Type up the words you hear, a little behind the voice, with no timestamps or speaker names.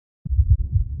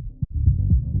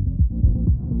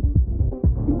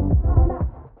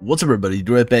What's up everybody,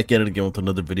 DueRag back at it again with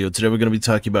another video. Today we're going to be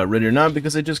talking about Ready or Not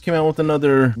because I just came out with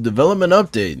another development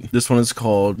update. This one is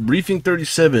called Briefing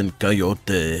 37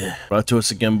 Coyote. Brought to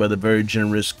us again by the very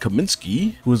generous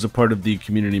Kaminsky, who is a part of the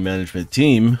community management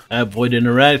team at Void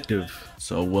Interactive.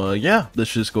 So, yeah,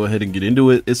 let's just go ahead and get into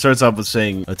it. It starts off with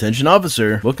saying, "Attention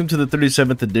officer, welcome to the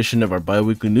 37th edition of our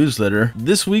bi-weekly newsletter.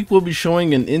 This week we'll be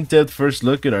showing an in-depth first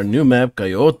look at our new map,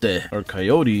 Coyote, or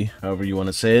Coyote, however you want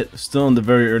to say it. Still in the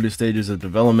very early stages of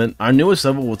development. Our newest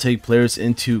level will take players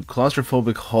into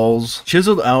claustrophobic halls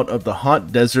chiseled out of the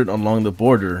hot desert along the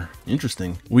border."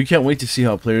 Interesting. "We can't wait to see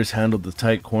how players handle the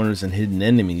tight corners and hidden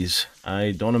enemies.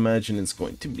 I don't imagine it's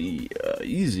going to be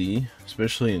easy,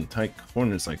 especially in tight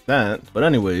corners like that. But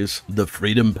anyways, the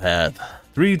Freedom Path.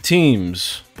 3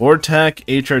 teams, BORTAC,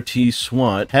 HRT,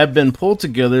 SWAT, have been pulled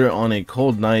together on a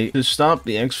cold night to stop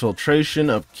the exfiltration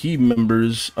of key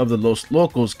members of the Los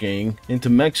Locos gang into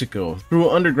Mexico through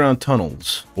underground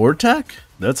tunnels." BORTAC?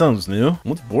 That sounds new.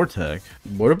 What's BORTAC?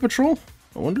 Border Patrol?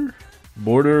 I wonder?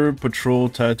 Border Patrol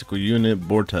Tactical Unit,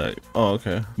 BORTAC. Oh,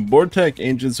 okay. BORTAC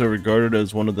agents are regarded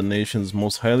as one of the nation's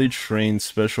most highly trained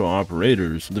special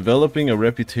operators, developing a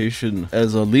reputation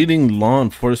as a leading law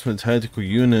enforcement tactical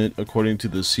unit according to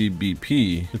the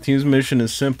CBP. The team's mission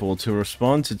is simple: to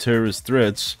respond to terrorist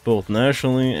threats, both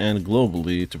nationally and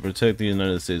globally, to protect the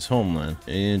United States homeland.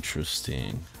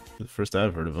 Interesting. The first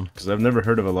I've heard of them, because I've never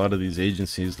heard of a lot of these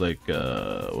agencies like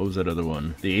what was that other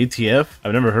one, the ATF?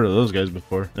 I've never heard of those guys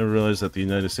before. Never realized that the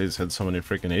United States had so many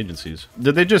freaking agencies.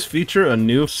 Did they just feature a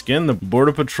new skin, the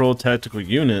Border Patrol Tactical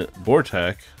Unit,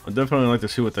 BORTAC? I'd definitely like to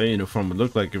see what that uniform would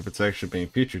look like if it's actually being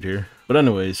featured here. But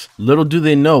anyways, little do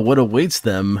they know what awaits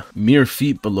them mere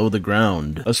feet below the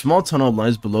ground. A small tunnel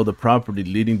lies below the property,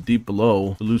 leading deep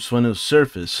below the Lusueno's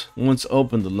surface. Once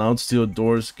opened, the loud steel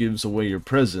doors gives away your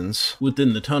presence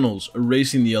within the tunnels,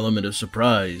 erasing the element of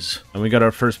surprise. And we got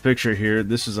our first picture here.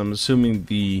 This is, I'm assuming,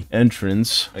 the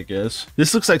entrance, I guess.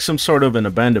 This looks like some sort of an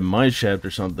abandoned mine shaft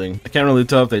or something. I can't really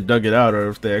tell if they dug it out or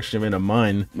if they actually made a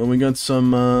mine. But we got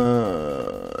some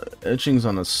etchings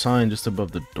on a sign just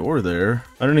above the door there.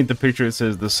 Underneath the picture it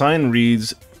says, the sign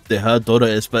reads, "Deja toda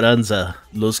esperanza,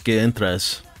 los que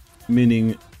entras,"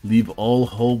 meaning leave all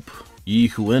hope, ye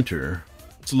who enter.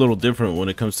 It's a little different when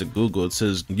it comes to Google. It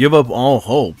says, "Give up all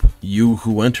hope, you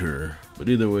who enter." But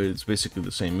either way, it's basically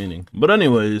the same meaning. But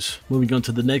anyways, moving on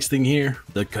to the next thing here.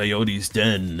 The Coyote's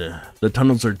Den. The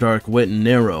tunnels are dark, wet, and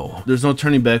narrow. There's no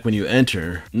turning back when you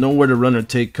enter. Nowhere to run or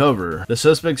take cover. The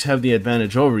suspects have the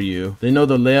advantage over you. They know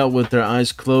the layout with their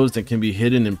eyes closed and can be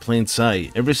hidden in plain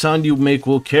sight. Every sound you make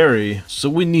will carry, so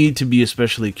we need to be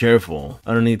especially careful.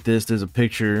 Underneath this, there's a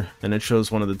picture, and it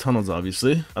shows one of the tunnels,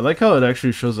 obviously. I like how it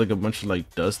actually shows like a bunch of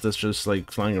like dust that's just like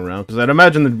flying around, because I'd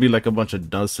imagine there'd be like a bunch of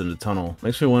dust in the tunnel.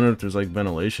 Makes me wonder if there's like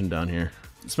ventilation down here.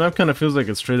 This map kind of feels like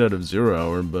it's straight out of 0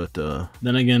 Hour, but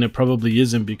then again, it probably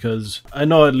isn't, because I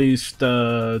know at least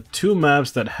 2 maps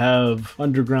that have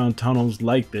underground tunnels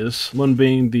like this. One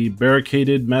being the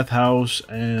Barricaded Meth House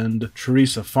and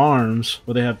Teresa Farms,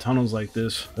 where they have tunnels like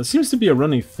this. That seems to be a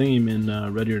running theme in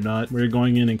Ready or Not, where you're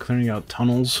going in and clearing out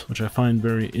tunnels, which I find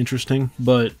very interesting.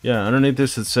 But yeah, underneath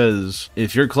this it says,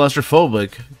 "If you're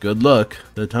claustrophobic, good luck.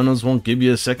 The tunnels won't give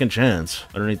you a second chance."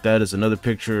 Underneath that is another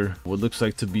picture, what looks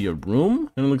like to be a room.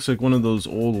 And it looks like one of those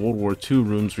old World War II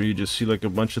rooms where you just see like a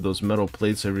bunch of those metal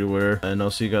plates everywhere. And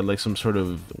also you got like some sort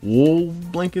of wool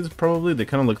blankets, probably. They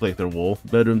kind of look like they're wool.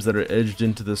 Bedrooms that are edged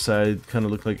into the side, kind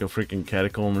of look like a freaking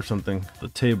catacomb or something. The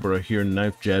table right here,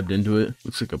 knife jabbed into it.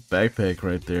 Looks like a backpack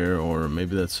right there, or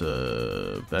maybe that's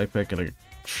a backpack and a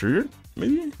shirt?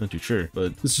 Maybe? Not too sure.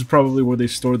 But this is probably where they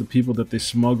store the people that they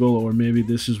smuggle, or maybe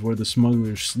this is where the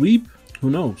smugglers sleep. Who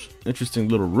knows? Interesting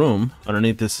little room.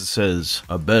 Underneath this it says,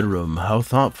 "A bedroom, how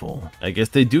thoughtful." I guess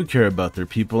they do care about their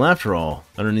people after all.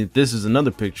 Underneath this is another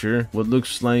picture. What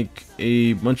looks like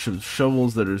a bunch of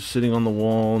shovels that are sitting on the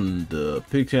wall, and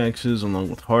pickaxes along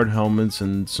with hard helmets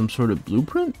and some sort of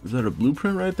blueprint. Is that a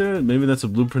blueprint right there? Maybe that's a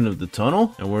blueprint of the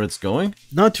tunnel and where it's going?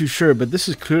 Not too sure, but this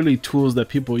is clearly tools that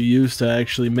people use to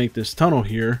actually make this tunnel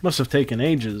here. Must have taken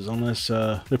ages, unless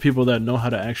they're people that know how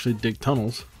to actually dig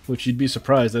tunnels. Which you'd be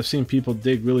surprised. I've seen people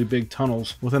dig really big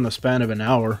tunnels within the span of an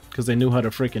hour because they knew how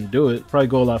to freaking do it. Probably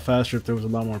go a lot faster if there was a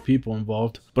lot more people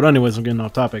involved. But anyways, I'm getting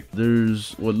off topic.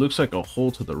 There's what looks like a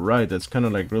hole to the right that's kind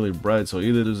of like really bright. So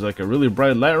either there's like a really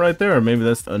bright light right there, or maybe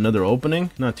that's another opening.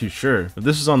 Not too sure. If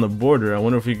this is on the border, I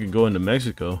wonder if we could go into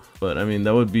Mexico. But I mean,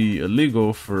 that would be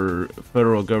illegal for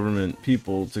federal government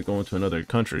people to go into another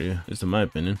country, just in my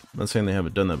opinion. I'm not saying they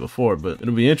haven't done that before, but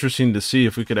it'll be interesting to see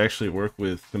if we could actually work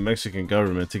with the Mexican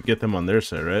government to get them on their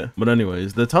side, right? But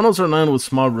anyways, the tunnels are lined with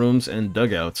small rooms and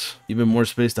dugouts, even more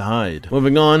space to hide.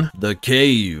 Moving on, the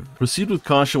cave. Proceed with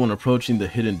caution when approaching the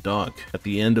hidden dock at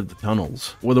the end of the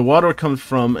tunnels. Where the water comes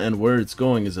from and where it's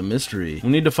going is a mystery. We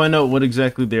need to find out what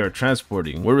exactly they are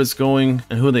transporting, where it's going,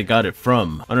 and who they got it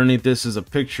from. Underneath this is a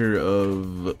picture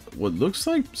of what looks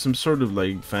like some sort of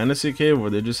like fantasy cave where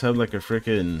they just have like a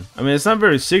freaking, I mean, it's not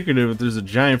very secretive, but there's a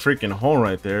giant freaking hole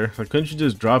right there. Like, couldn't you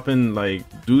just drop in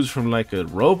like dudes from like a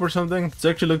rope or something? It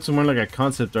actually looks more like a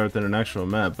concept art than an actual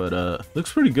map, but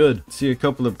looks pretty good. See a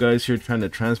couple of guys here trying to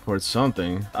transport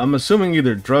something. I'm assuming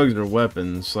either drugs or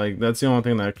weapons. Like, that's the only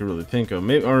thing that I could really think of.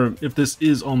 Maybe, or if this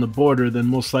is on the border, then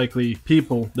most likely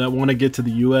people that want to get to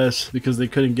the US because they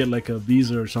couldn't get like a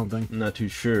visa or something. I'm not too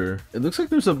sure. It looks like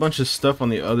there's a bunch of stuff on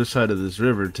the other side of this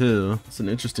river too. It's an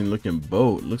interesting looking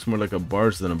boat. It looks more like a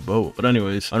barge than a boat. But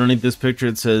anyways, underneath this picture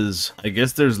it says, I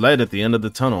guess there's light at the end of the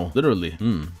tunnel. Literally.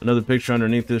 Another picture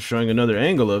underneath this showing another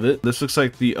angle of it. This looks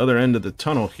like the other end of the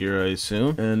tunnel here, I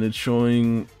assume. And it's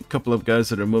showing a couple of guys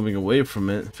that are moving away from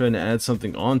it, trying to add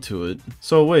something onto it.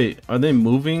 So wait, are they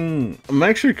moving? I'm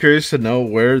actually curious to know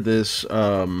where this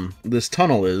this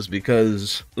tunnel is,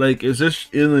 because like, is this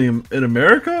in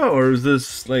America or is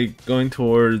this like going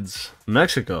towards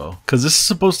Mexico? Because this is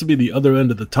supposed to be the other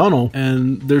end of the tunnel,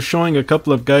 and they're showing a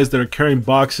couple of guys that are carrying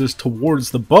boxes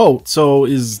towards the boat. So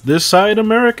is this side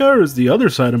America or is the other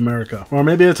side America? Or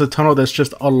maybe it's a tunnel that's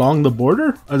just along the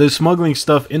border? Are they smuggling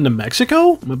stuff into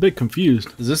Mexico? I'm a bit confused.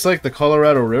 Is this like the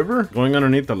Colorado River going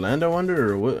underneath the land, I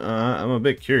wonder, or what? I'm a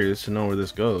bit curious to know where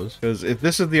this goes, because if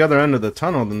this is the other end of the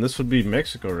tunnel, then this would be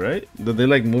Mexico, right? Are they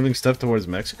like moving stuff towards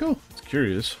Mexico? It's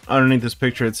curious. Underneath this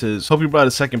picture it says, hope you brought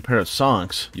a second pair of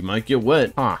socks. You might get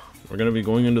wet. Huh. We're gonna be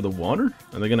going into the water?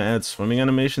 Are they gonna add swimming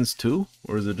animations too?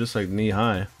 Or is it just like knee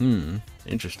high?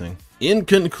 Interesting. In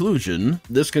conclusion,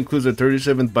 this concludes our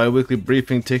 37th bi-weekly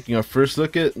briefing, taking our first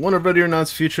look at one of Ready or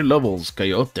Not's future levels,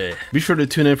 Coyote. Be sure to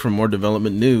tune in for more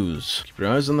development news. Keep your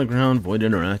eyes on the ground, Void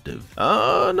Interactive.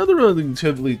 Another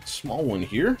relatively small one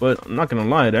here, but I'm not gonna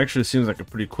lie, it actually seems like a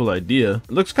pretty cool idea.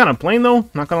 It looks kind of plain though,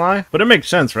 not gonna lie, but it makes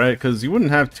sense, right? Because you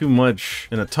wouldn't have too much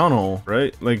in a tunnel,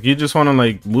 right? Like, you just want to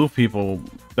like move people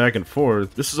back and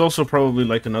forth. This is also probably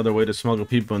like another way to smuggle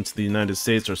people into the United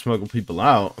States or smuggle people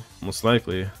out, most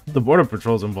likely. The border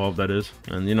patrol's involved, that is,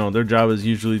 and you know, their job is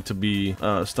usually to be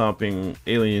stopping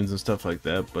aliens and stuff like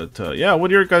that. But yeah,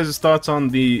 what are your guys' thoughts on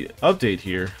the update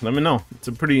here? Let me know. It's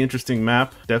a pretty interesting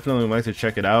map. Definitely like to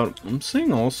check it out. I'm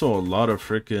seeing also a lot of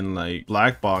freaking like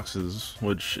black boxes,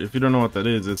 which if you don't know what that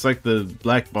is, it's like the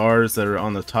black bars that are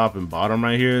on the top and bottom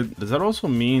right here. Does that also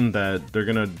mean that they're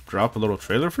gonna drop a little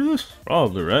trailer for this?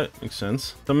 Probably, right? Makes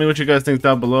sense. Tell me what you guys think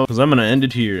down below, because I'm gonna end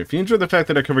it here. If you enjoyed the fact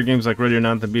that I cover games like Ready or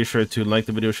Not, then be sure to like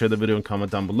the video, share the video, and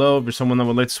comment down below. If you're someone that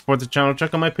would like to support the channel,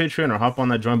 check out my Patreon or hop on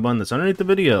that join button that's underneath the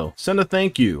video. Send a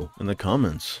thank you in the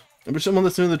comments. If you're someone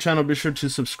that's new to the channel, be sure to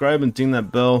subscribe and ding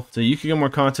that bell so you can get more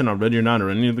content on Ready or Not or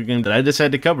any other game that I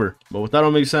decide to cover. But with that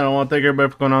all being said, I want to thank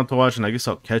everybody for going on to watch, and I guess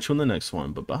I'll catch you in the next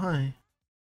one. Bye-bye.